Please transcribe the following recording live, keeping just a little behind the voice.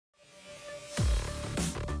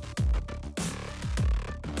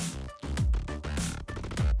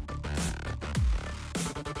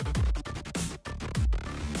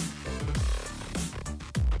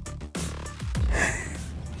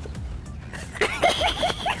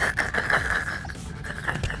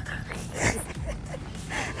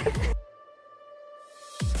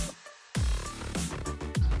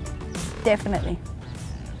Definitely.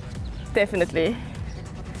 Definitely.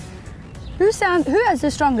 Who has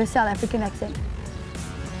the strongest South African accent?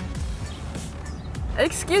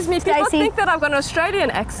 Excuse me, people Stacy. think that I've got an Australian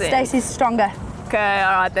accent. Stacey's stronger. Okay,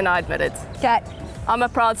 all right, then I admit it. Okay. I'm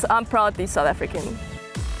proudly South African.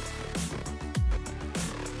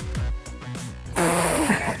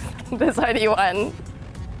 There's only one.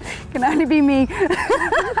 Can only be me.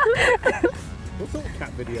 What sort of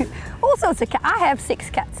cat videos? All sorts of cats. I have 6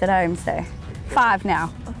 cats at home, so 5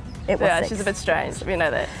 now. It was 6. She's a bit strange, we know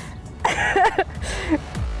that.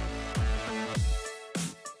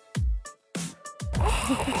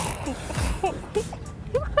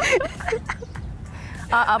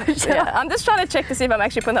 I'm just trying to check to see if I'm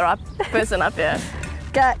actually putting the right person up here.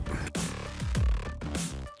 Okay.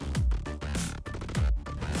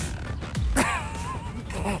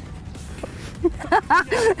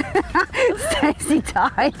 Stacy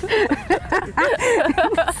died.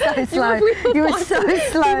 So slow. You were so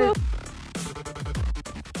slow.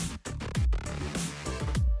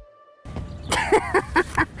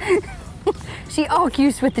 She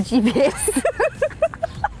argues with the GPS.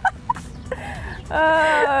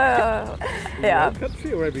 Yeah.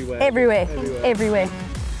 Country or everywhere? Everywhere. Everywhere.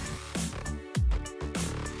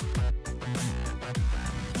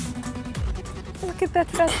 Look at that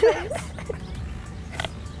fat face.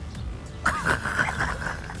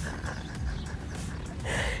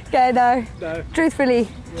 Okay, no. No. Truthfully.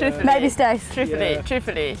 Truthfully. Maybe Stace. Truthfully, Yeah.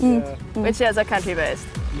 truthfully. Yeah. Which is a country based.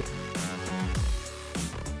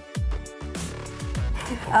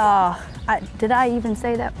 Oh, did I even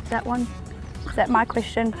say that one? Is that my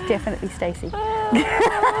question? Definitely Stacy. That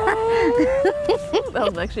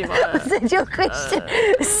was actually my... Is that your question?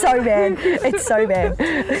 It's so bad. It's so bad.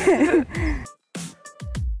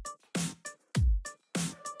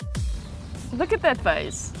 Look at that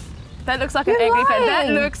face. That looks like an You're angry face. That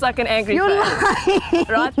lying. looks like an angry You're face. lying.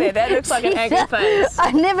 Right there, that looks like an angry face.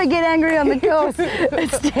 I never get angry on the course.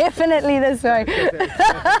 It's definitely this way.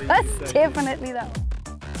 It's definitely that one.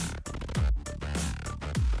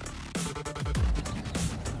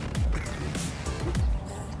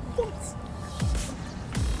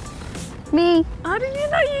 Me. How do you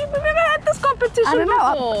know you've never had this competition I don't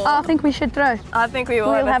know. before? I think we should throw. I think we will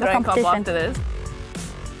We'll have a have a throwing comp competition. after this.